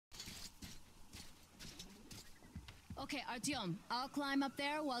Okay, Artyom, I'll climb up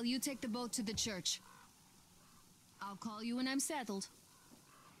there while you take the boat to the church. I'll call you when I'm settled.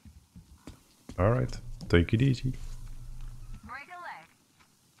 Alright, take it easy. Break a leg.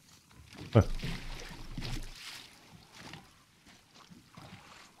 Huh.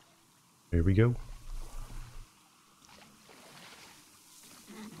 Here we go.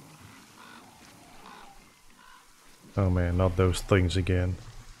 Oh man, not those things again.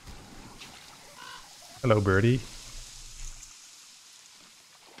 Hello, birdie.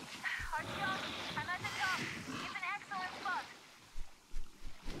 Artyom, I'm at the top. It's an excellent spot.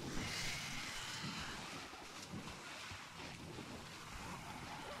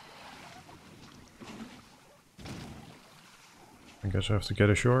 I guess I have to get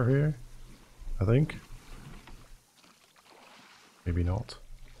ashore here. I think. Maybe not.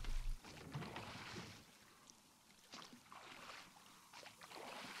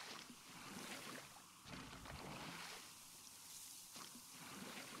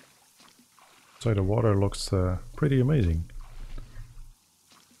 So the water looks pretty amazing.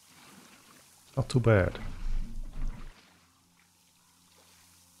 Not too bad.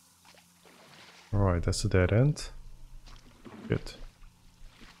 Alright, that's the dead end. Good.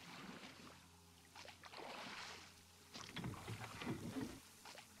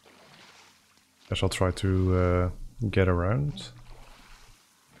 Guess I'll try to get around.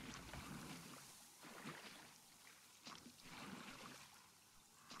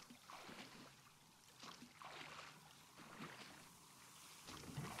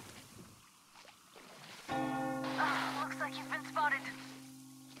 Looks like you've been spotted.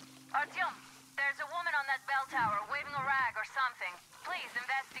 Artyom, there's a woman on that bell tower waving a rag or something. Please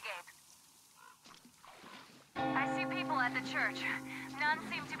investigate. I see people at the church. None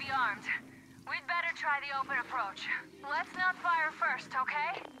seem to be armed. We'd better try the open approach. Let's not fire first,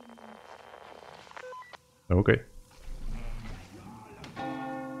 okay? Okay.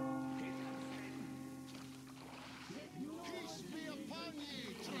 Peace be upon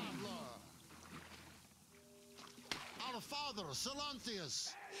ye, traveler. Our father,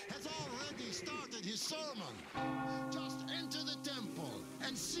 Silanthius, has already started his sermon. Just enter the temple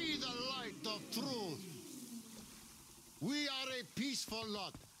and see the light of truth. We are a peaceful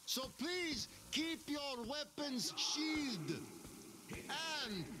lot, so please keep your weapons sheathed.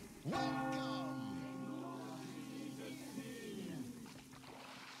 And welcome.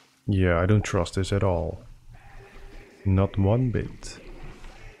 Yeah, I don't trust this at all. Not one bit.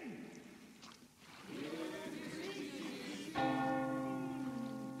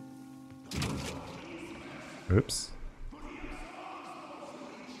 Oops.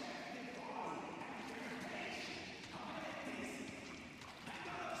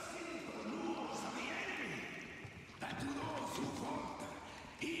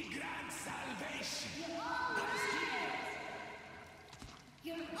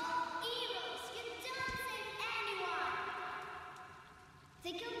 You're all evils. You don't save anyone.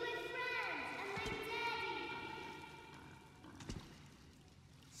 They killed my friends and my daddy.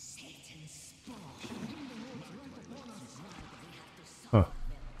 Satan's spawn. Huh.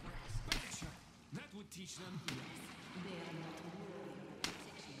 That would teach them.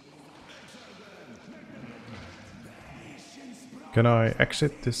 Can I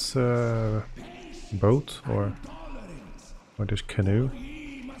exit this boat or this canoe?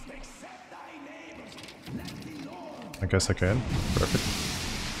 I guess I can. Perfect.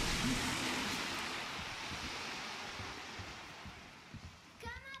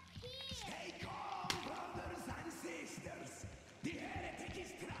 Come up here.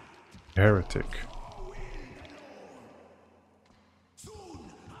 Heretic.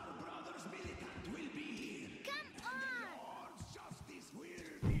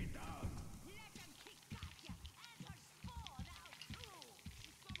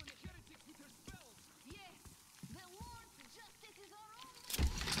 Come on.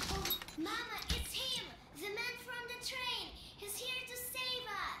 Oh, Mama, it's him. The man from the train. He's here to save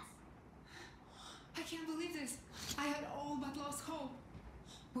us. I can't believe this. I had all but lost hope.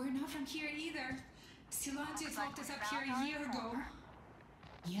 We're not from here either. Silantius locked us up here a year ago.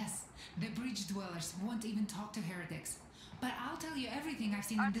 Yes, the bridge dwellers won't even talk to heretics. But I'll tell you everything I've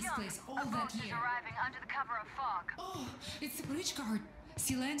seen in this place all a that boat is year. arriving under the cover of fog. Oh, it's the bridge guard.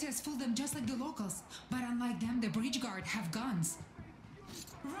 Silantius fooled them just like the locals. But unlike them, the bridge guard have guns.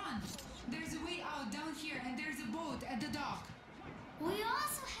 Run! There's a way out down here and there's a boat at the dock. We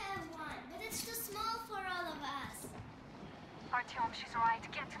also have one, but it's too small for all of us. Artyom, she's right.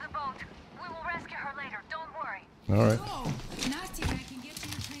 Get to the boat. We will rescue her later. Don't worry. Alright. Oh, Nasty and I can get to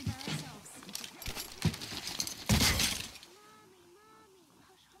your train by ourselves.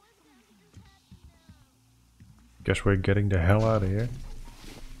 Guess we're getting the hell out of here.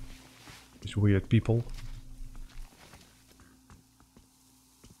 These weird people.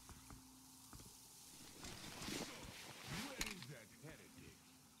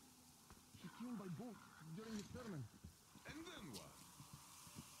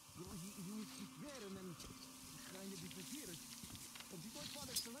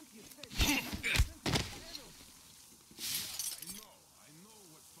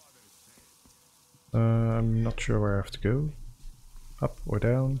 I'm not sure where I have to go. Up or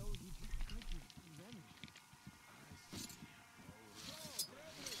down?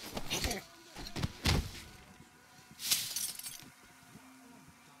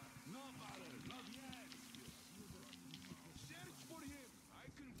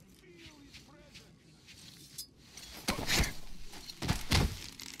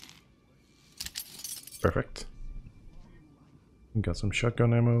 Perfect. Got some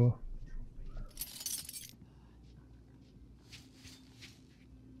shotgun ammo.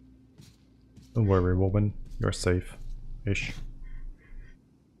 Don't worry, woman. You're safe-ish.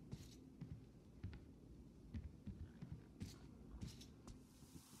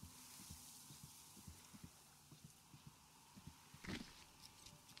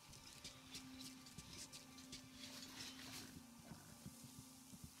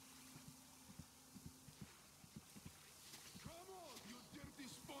 Come out, you dirty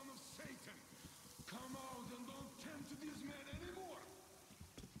spawn of Satan! Come out and don't tempt these men anymore!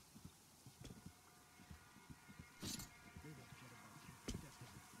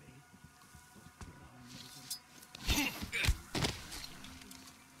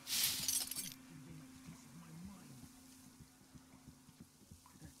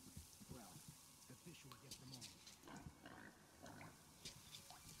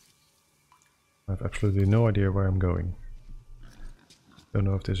 I have absolutely no idea where I'm going. Don't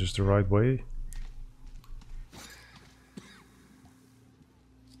know if this is the right way.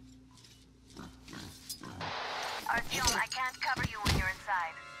 Artyom, I can't cover you when you're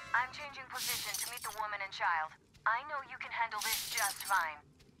inside. I'm changing position to meet the woman and child. I know you can handle this just fine.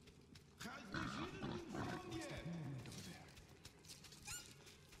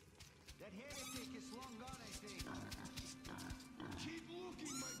 That heretic is long gone, I think. Keep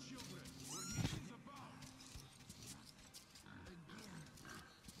looking, my children, where he is about.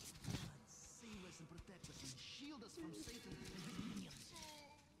 Save us and protect us and shield us from Satan and his minions.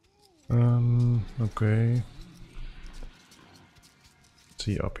 Okay. Let's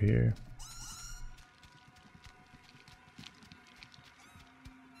see up here.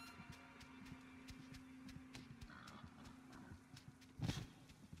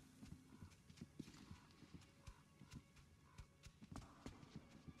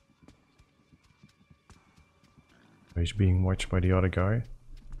 He's being watched by the other guy.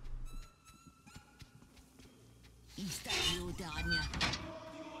 Is that you, Danya?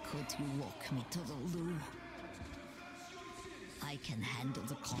 Could you walk me to the loo? I can handle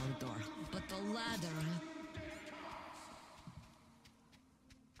the corridor, but the ladder...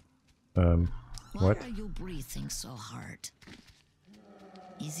 Why What? are you breathing so hard?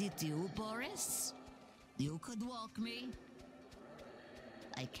 Is it you, Boris? You could walk me?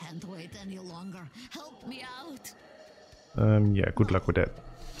 I can't wait any longer. Help me out! Yeah, good luck with that.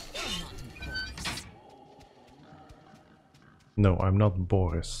 You're not Boris. No, I'm not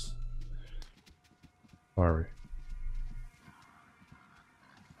Boris. Sorry.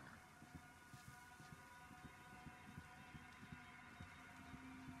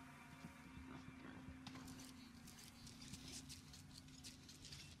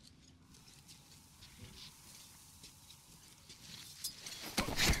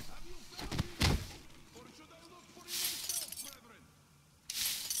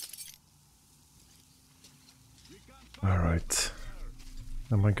 Alright.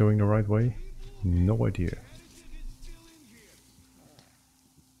 Am I going the right way? No idea.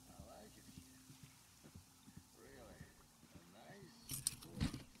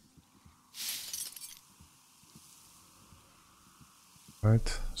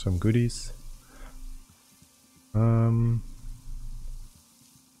 Right, some goodies. No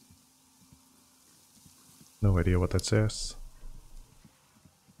idea what that says.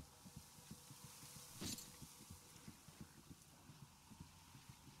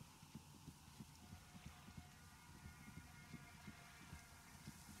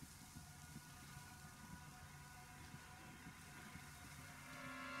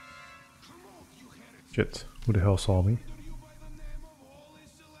 Shit, who the hell saw me?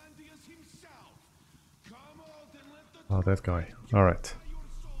 Oh, that guy. Alright.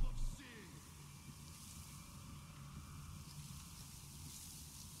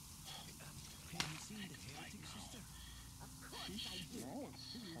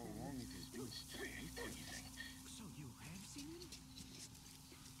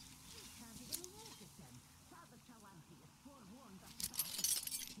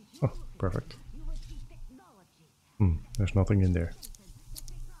 perfect. There's nothing in there.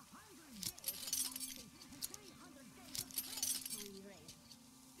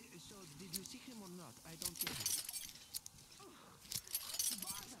 So, did you see him or not? I don't get it.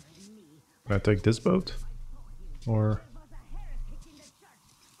 Can I take this boat? Or...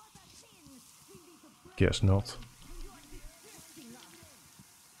 guess not.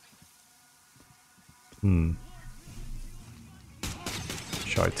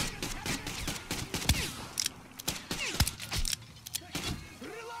 Shite.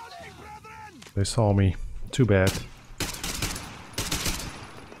 They saw me. Too bad.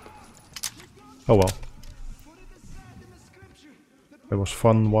 Oh well. It was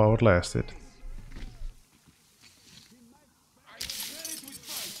fun while it lasted.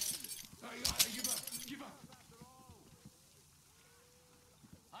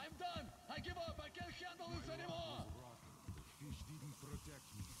 I'm done. I give up. I can't handle this anymore.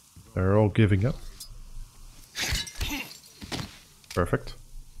 They're all giving up. Perfect.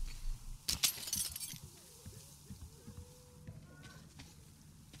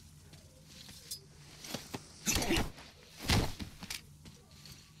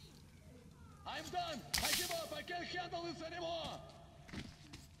 I'm done. I give up. I can't handle this anymore.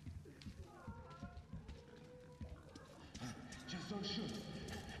 Just don't shoot.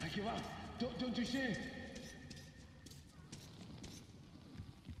 I give up. Don't you see?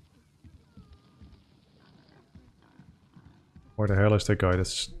 Where the hell is that guy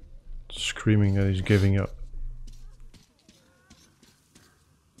that's screaming that he's giving up?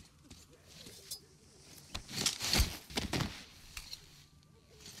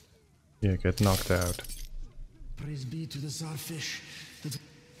 Yeah, get knocked out. Praise be to the Czarfish.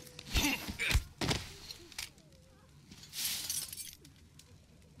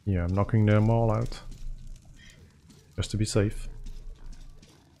 Yeah, I'm knocking them all out. Just to be safe.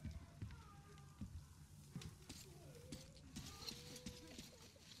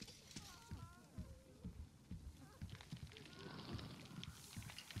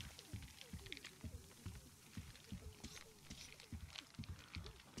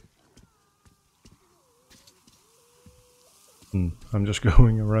 I'm just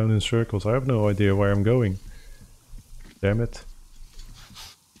going around in circles. I have no idea where I'm going. Damn it.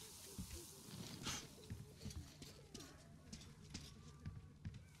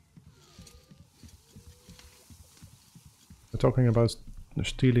 We're talking about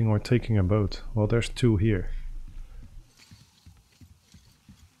stealing or taking a boat. Well, there's two here.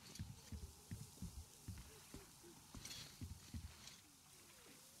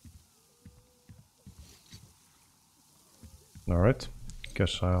 Alright,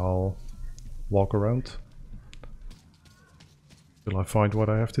 guess I'll walk around till I find what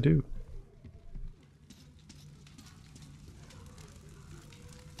I have to do.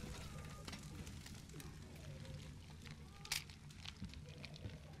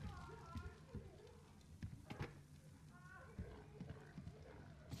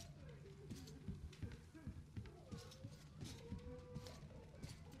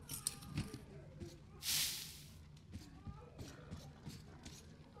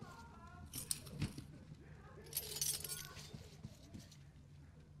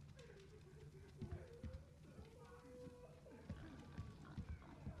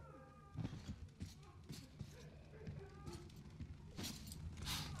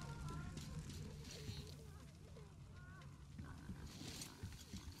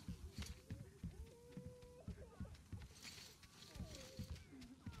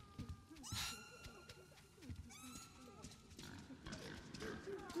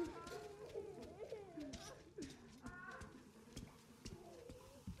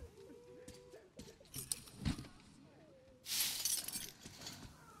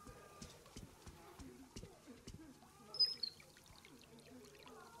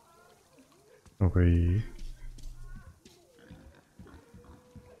 Okay.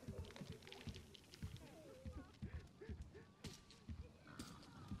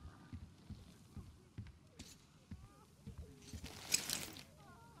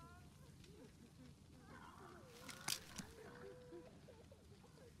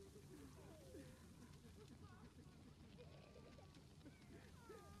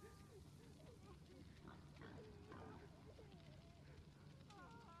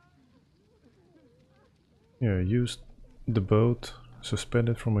 Yeah, used the boat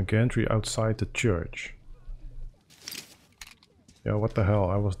suspended from a gantry outside the church. Yeah, what the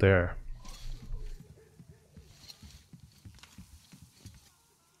hell, I was there.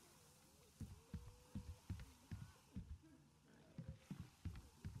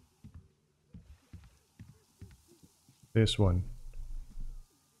 This one.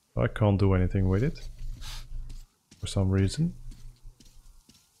 I can't do anything with it for some reason.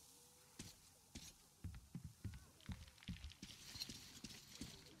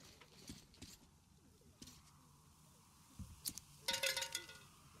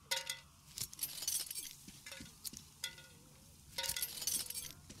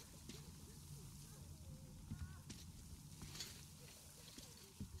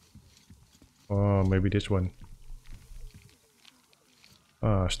 Oh, maybe this one.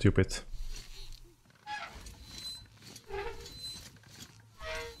 Ah, stupid.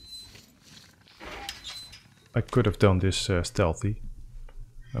 I could have done this stealthy.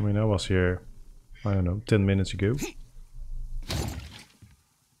 I mean, I was here, I don't know, 10 minutes ago.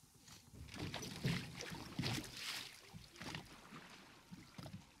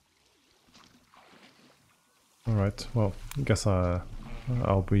 Alright, well, I guess I'll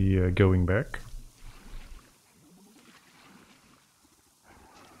be going back.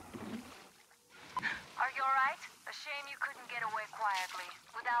 Are you alright? A shame you couldn't get away quietly,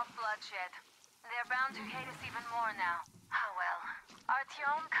 without bloodshed. They're bound to hate us even more now. Oh well.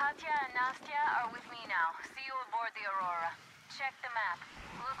 Artyom, Katya, and Nastya are with me now. See you aboard the Aurora. Check the map.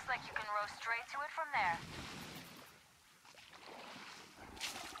 Looks like you can row straight to it from there.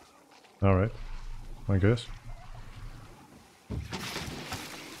 Alright, I guess.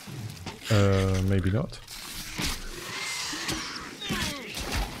 Maybe not.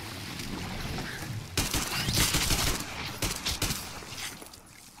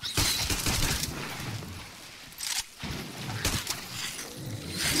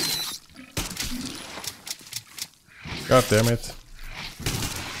 God damn it.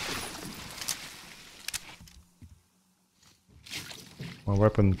 My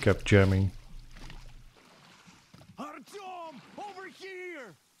weapon kept jamming. Artyom, over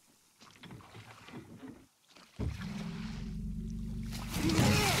here!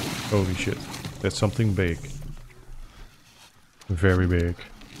 Holy shit. That's something big. Very big.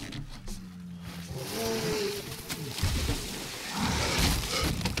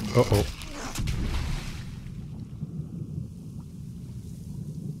 Uh-oh.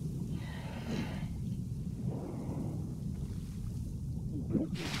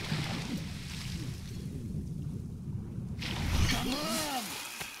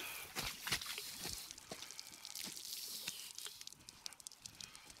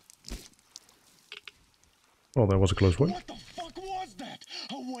 Well, that was a close one. What the fuck was that?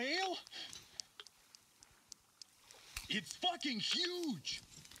 A whale? It's fucking huge!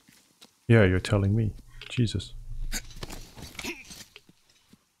 Yeah, you're telling me. Jesus.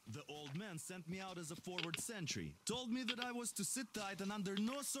 The old man sent me out as a forward sentry. Told me that I was to sit tight and under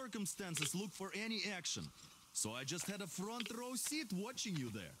no circumstances look for any action. So I just had a front row seat watching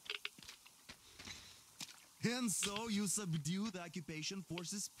you there. And so you subdue the occupation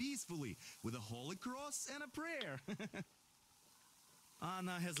forces peacefully with a holy cross and a prayer.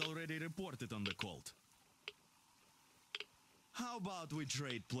 Anna has already reported on the cult. How about we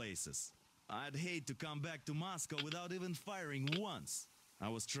trade places? I'd hate to come back to Moscow without even firing once. I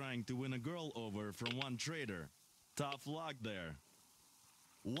was trying to win a girl over from one trader. Tough luck there.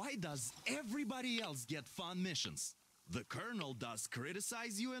 Why does everybody else get fun missions? The colonel does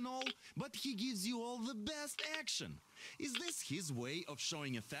criticize you and all, but he gives you all the best action. Is this his way of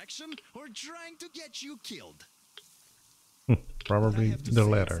showing affection or trying to get you killed? Probably the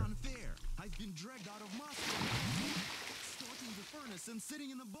latter. I've been dragged out of Moscow, stalking the furnace and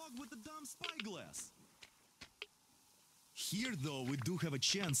sitting in a bog with a dumb spyglass. Here, though, we do have a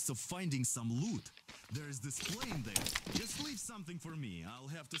chance of finding some loot. There is this plane there. Just leave something for me. I'll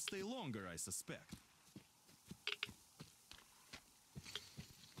have to stay longer, I suspect.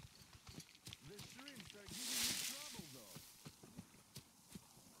 The shrimps are giving me trouble,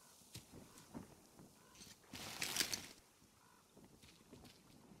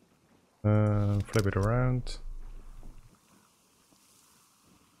 though. Flip it around.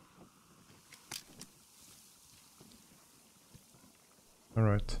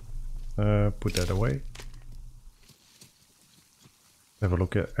 Alright. Put that away. Have a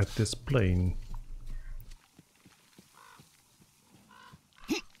look at this plane.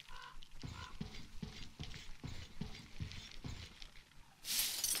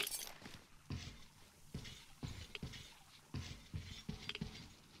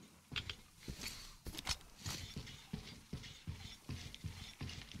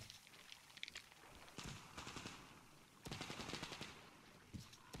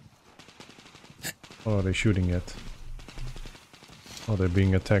 Oh, are they shooting at? Oh, they're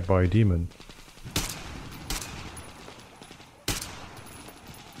being attacked by a demon.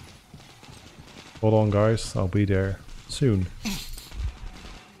 Hold on, guys. I'll be there soon.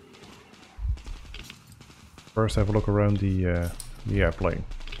 First, have a look around the airplane.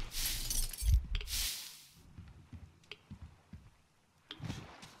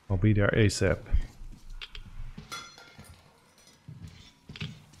 I'll be there ASAP.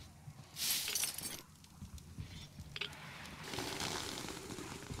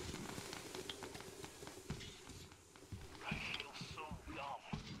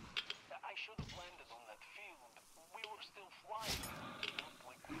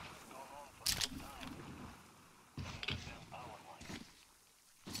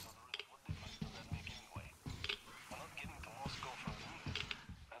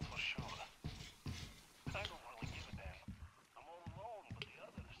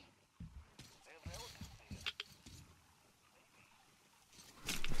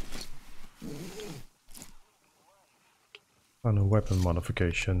 On a weapon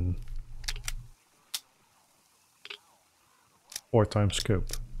modification. 4x scope.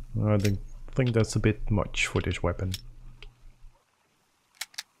 I think that's a bit much for this weapon.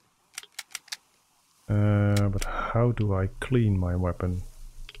 But how do I clean my weapon?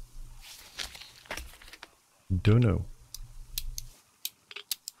 Don't know.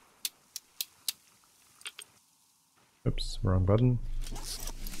 Oops, wrong button.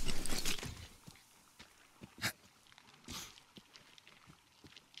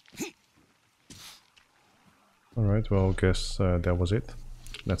 Alright, well, guess that was it.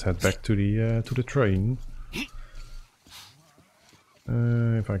 Let's head back to the train.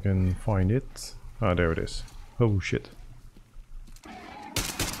 If I can find it. Ah, there it is. Oh shit.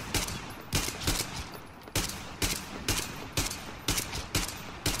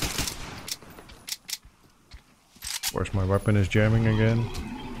 Where's my weapon is jamming again?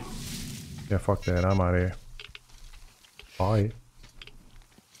 Yeah, fuck that, I'm out of here. Bye.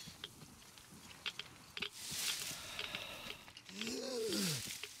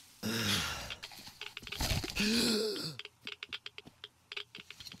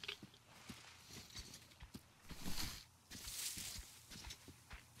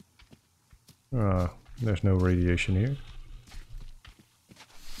 There's no radiation here.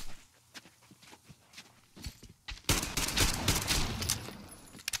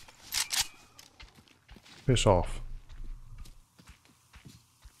 Piss off.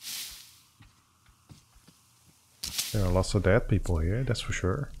 There are lots of dead people here, that's for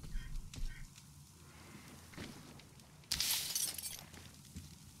sure.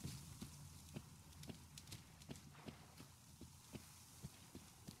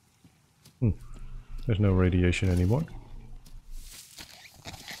 There's no radiation anymore.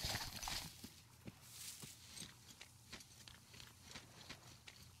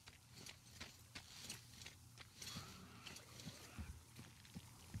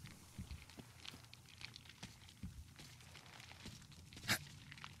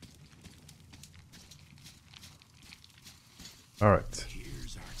 Alright.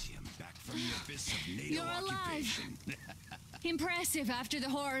 You're alive! Impressive after the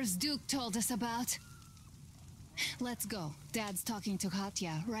horrors Duke told us about. Let's go. Dad's talking to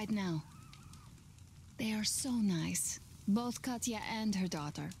Katya right now. They are so nice. Both Katya and her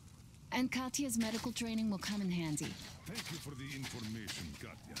daughter. And Katya's medical training will come in handy. Thank you for the information,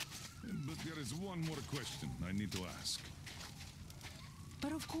 Katya. But there is one more question I need to ask.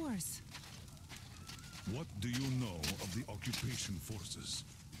 But of course. What do you know of the occupation forces?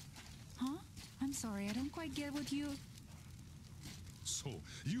 Huh? I'm sorry, I don't quite get what you... So,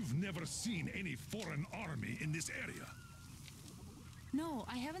 you've never seen any foreign army in this area? No,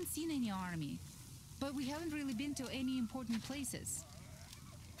 I haven't seen any army. But we haven't really been to any important places.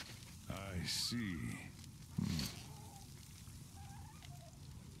 I see.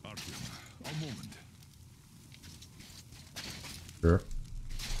 Artyom, a moment. Sure.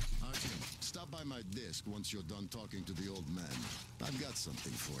 Artyom, stop by my desk once you're done talking to the old man. I've got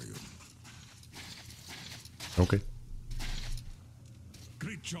something for you. Okay.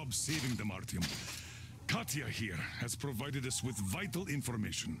 Great job saving them, Artyom. Katya here has provided us with vital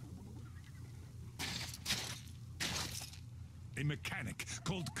information. A mechanic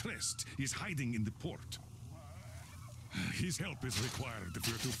called Crest is hiding in the port. His help is required if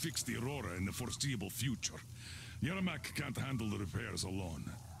we're to fix the Aurora in the foreseeable future. Yermak can't handle the repairs alone.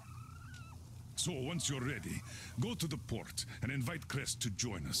 So once you're ready, go to the port and invite Crest to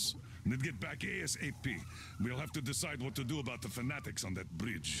join us. And then get back ASAP. We'll have to decide what to do about the fanatics on that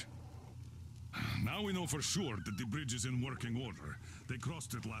bridge. Now we know for sure that the bridge is in working order. They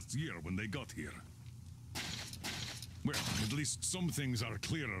crossed it last year when they got here. Well, at least some things are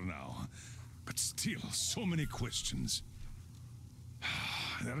clearer now. But still, so many questions.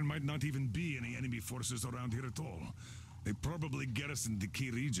 There might not even be any enemy forces around here at all. They probably garrisoned the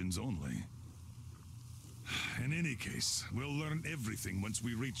key regions only. In any case, we'll learn everything once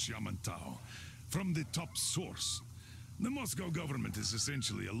we reach Yamantau. From the top source. The Moscow government is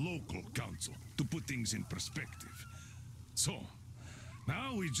essentially a local council, to put things in perspective. So,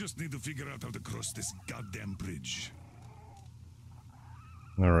 now we just need to figure out how to cross this goddamn bridge.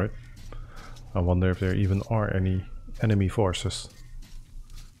 Alright. I wonder if there even are any enemy forces.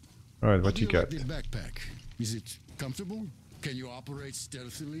 Alright, what you got? Like the backpack? Is it comfortable? Can you operate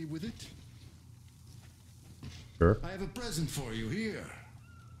stealthily with it? Sure. I have a present for you here.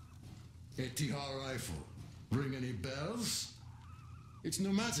 A TR rifle. Ring any bells? It's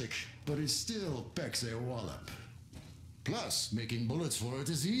pneumatic, but it still packs a wallop. Plus, making bullets for it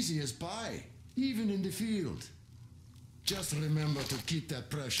is easy as pie, even in the field. Just remember to keep that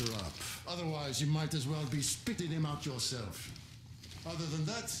pressure up. Otherwise, you might as well be spitting him out yourself. Other than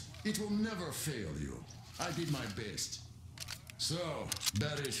that, it will never fail you. I did my best. So,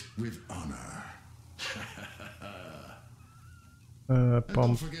 bear it with honor.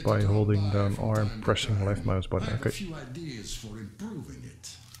 Pump by holding down R and pressing left mouse button. I have Okay. a few ideas for improving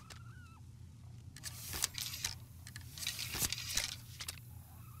it.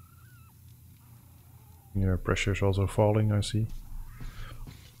 Yeah, pressure's also falling, I see.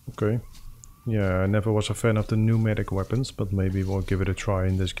 Okay. Yeah, I never was a fan of the pneumatic weapons, but maybe we'll give it a try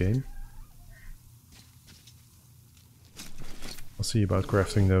in this game. I'll see about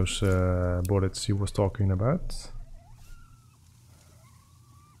crafting those bullets he was talking about.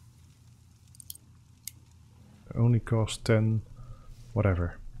 Only cost 10,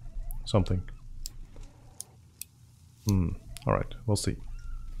 whatever, something. Alright, we'll see.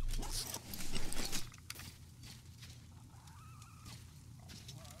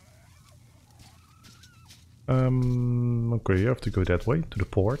 Okay, you have to go that way, to the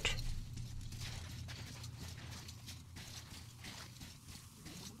port.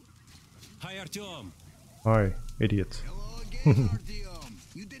 Hi, Artyom. Hi, idiot. Hello again, Artyom.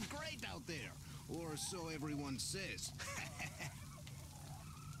 You did great out there, or so everyone says.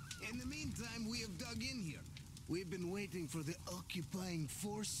 In the meantime, we have dug in here. We've been waiting for the occupying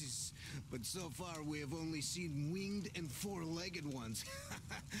forces, but so far we have only seen winged and four-legged ones.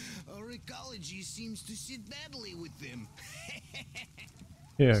 Our ecology seems to sit badly with them.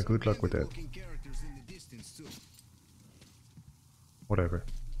 Yeah, good luck with that. Characters in the distance too. Whatever.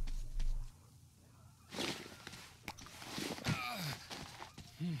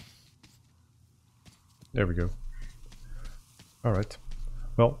 There we go. Alright.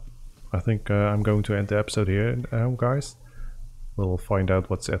 Well, I think I'm going to end the episode here, guys. We'll find out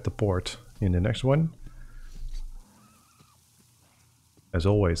what's at the port in the next one. As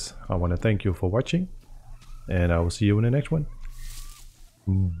always, I want to thank you for watching, and I will see you in the next one.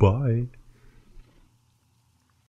 Bye!